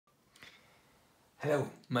Hello,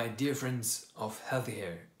 my dear friends of healthy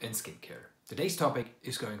hair and skincare. Today's topic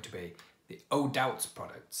is going to be the DOUDS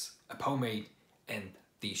products, a pomade and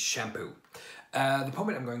the shampoo. The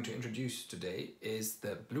pomade I'm going to introduce today is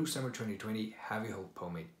the Blue Summer 2020 Heavy Hold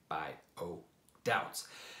Pomade by DOUDS.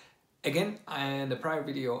 Again, in the prior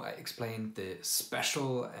video I explained the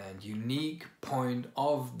special and unique point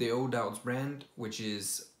of the DOUDS brand, which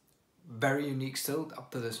is very unique still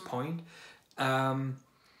up to this point.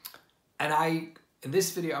 In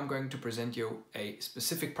this video, I'm going to present you a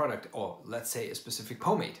specific product, or let's say a specific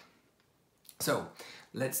pomade. So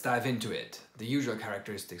let's dive into it. The usual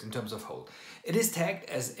characteristics in terms of hold. It is tagged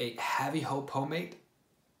as a heavy hold pomade,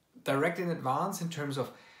 direct in advance in terms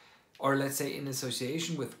of, or let's say in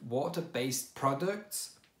association with water-based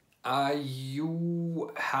products.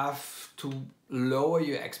 You have to lower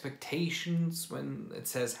your expectations when it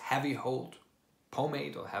says heavy hold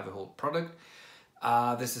pomade or heavy hold product.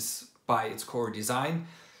 This is by its core design.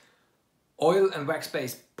 Oil and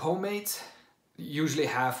wax-based pomades usually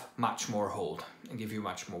have much more hold and give you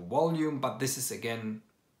much more volume, but this is again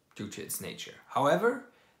due to its nature. However,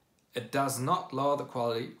 it does not lower the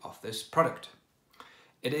quality of this product.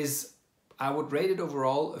 It is, I would rate it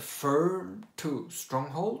overall, a firm to strong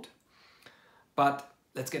hold, but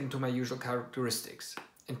let's get into my usual characteristics.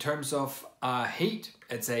 In terms of heat,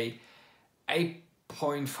 it's a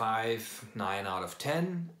 8.59 out of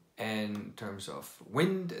 10. And in terms of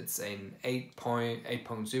wind, it's an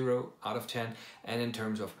 8.0 out of 10. And in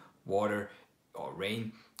terms of water or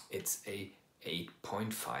rain, it's a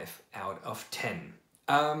 8.5 out of 10.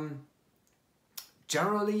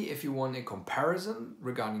 Generally, if you want a comparison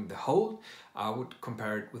regarding the hold, I would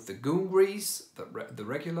compare it with the Goon Grease, the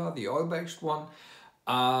regular, the oil-based one.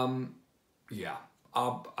 I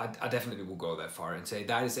definitely will go that far and say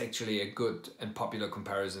that is actually a good and popular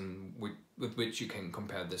comparison with which you can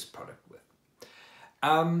compare this product with.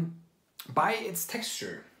 By its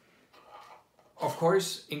texture, of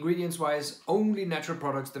course, ingredients-wise, only natural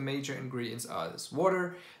products. The major ingredients are this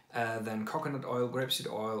water, then coconut oil,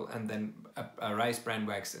 grapeseed oil, and then rice bran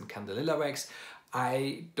wax and candelilla wax.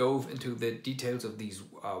 I dove into the details of these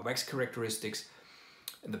wax characteristics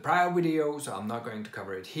in the prior video, so I'm not going to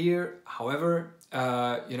cover it here. However,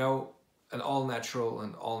 you know, an all-natural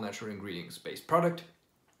ingredients based product.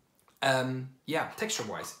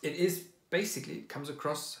 Texture-wise, it is basically, it comes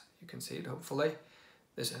across, you can see it hopefully,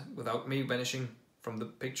 this without me vanishing from the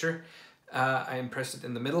picture. I impressed it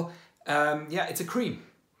in the middle. It's a cream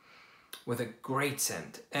with a great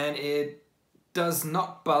scent, and it does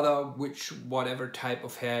not bother whatever type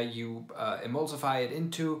of hair you emulsify it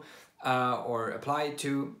into or apply it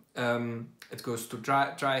to. It goes to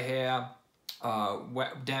dry hair,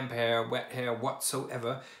 damp hair, wet hair,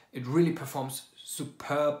 whatsoever. It really performs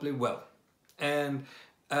superbly well. And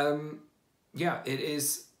it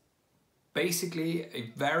is basically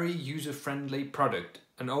a very user-friendly product,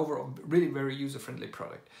 an overall really very user-friendly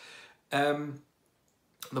product. The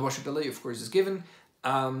washability, of course, is given,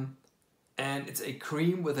 and it's a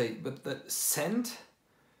cream with the scent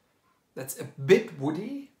that's a bit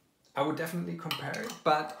woody. I would definitely compare it,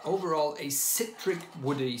 but overall a citric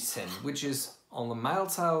woody scent, which is on the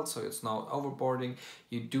mild side, so it's not overboarding.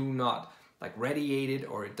 You do not like radiate it,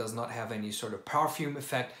 or it does not have any sort of perfume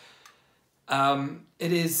effect. It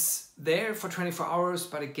is there for 24 hours,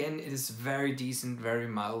 but again, it is very decent, very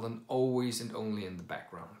mild, and always and only in the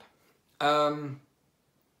background.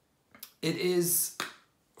 It is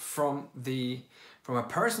from a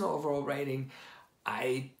personal overall rating,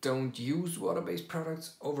 I don't use water-based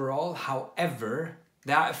products overall. However,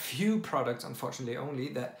 there are a few products, unfortunately only,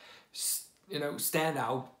 that stand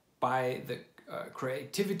out by the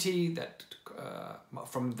creativity, that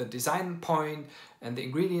from the design point and the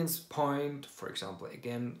ingredients point. For example,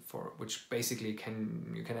 again, for which basically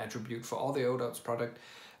you can attribute for all the DOUDS product.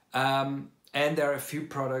 And there are a few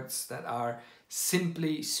products that are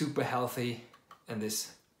simply super healthy, and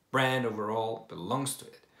this brand overall belongs to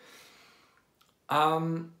it.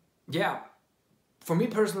 For me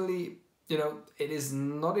personally, it is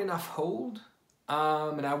not enough hold,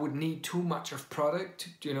 and I would need too much of product,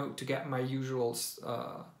 to get my usual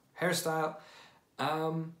hairstyle.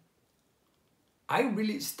 I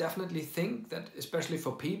really definitely think that, especially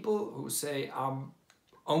for people who say I'm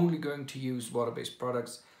only going to use water-based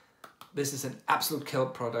products, this is an absolute kill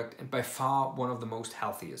product and by far one of the most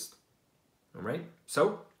healthiest. All right,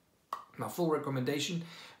 so my full recommendation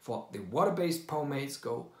for the water-based pomades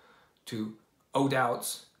go to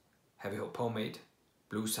DOUDS Heavy Hold Pomade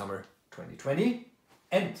Blue Summer 2020.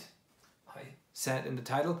 And I said in the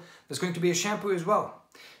title, there's going to be a shampoo as well.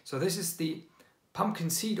 So this is the pumpkin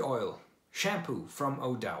seed oil Shampoo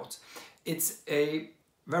from DOUDS. It's a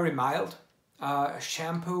very mild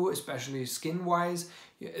shampoo, especially skin-wise.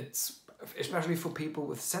 It's especially for people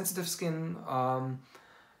with sensitive skin.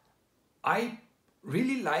 I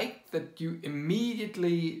really like that you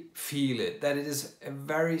immediately feel it, that it is a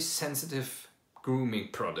very sensitive grooming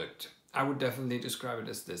product. I would definitely describe it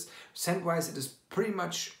as this. Scent-wise, it is pretty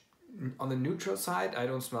much on the neutral side. I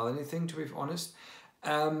don't smell anything, to be honest.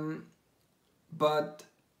 But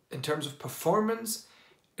in terms of performance,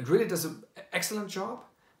 it really does an excellent job.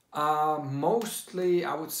 Mostly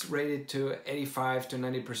I would rate it to 85 to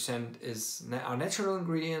 90% are natural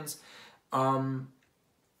ingredients.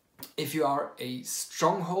 If you are a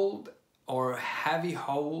stronghold or heavy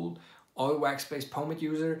hold oil wax-based pomade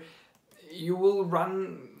user, you will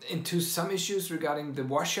run into some issues regarding the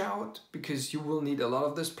washout, because you will need a lot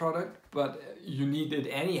of this product, but you need it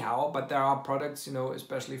anyhow. But there are products, you know,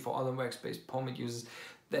 especially for oil and wax-based pomade users,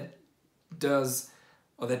 that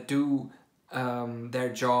do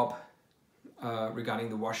their job regarding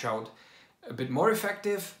the washout a bit more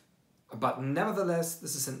effective. But nevertheless,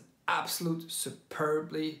 this is an absolute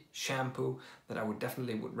superbly shampoo that I would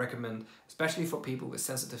definitely recommend, especially for people with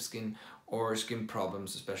sensitive skin or skin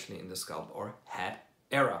problems, especially in the scalp or head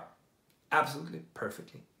area. Absolutely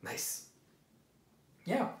perfectly nice.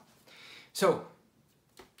 Yeah, so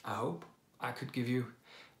I hope I could give you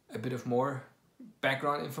a bit of more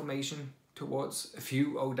background information towards a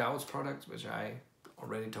few DOUDS products, which I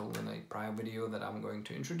already told in a prior video that I'm going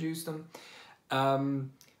to introduce them.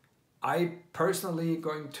 I personally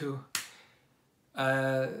going to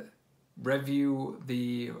review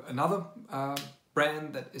another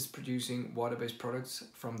brand that is producing water-based products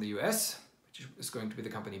from the US, which is going to be the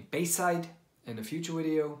company Bayside, in a future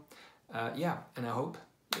video. Yeah, and I hope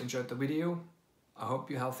you enjoyed the video. I hope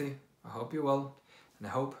you're healthy, I hope you're well, and I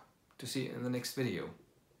hope to see you in the next video.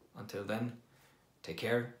 Until then, take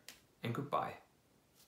care and goodbye.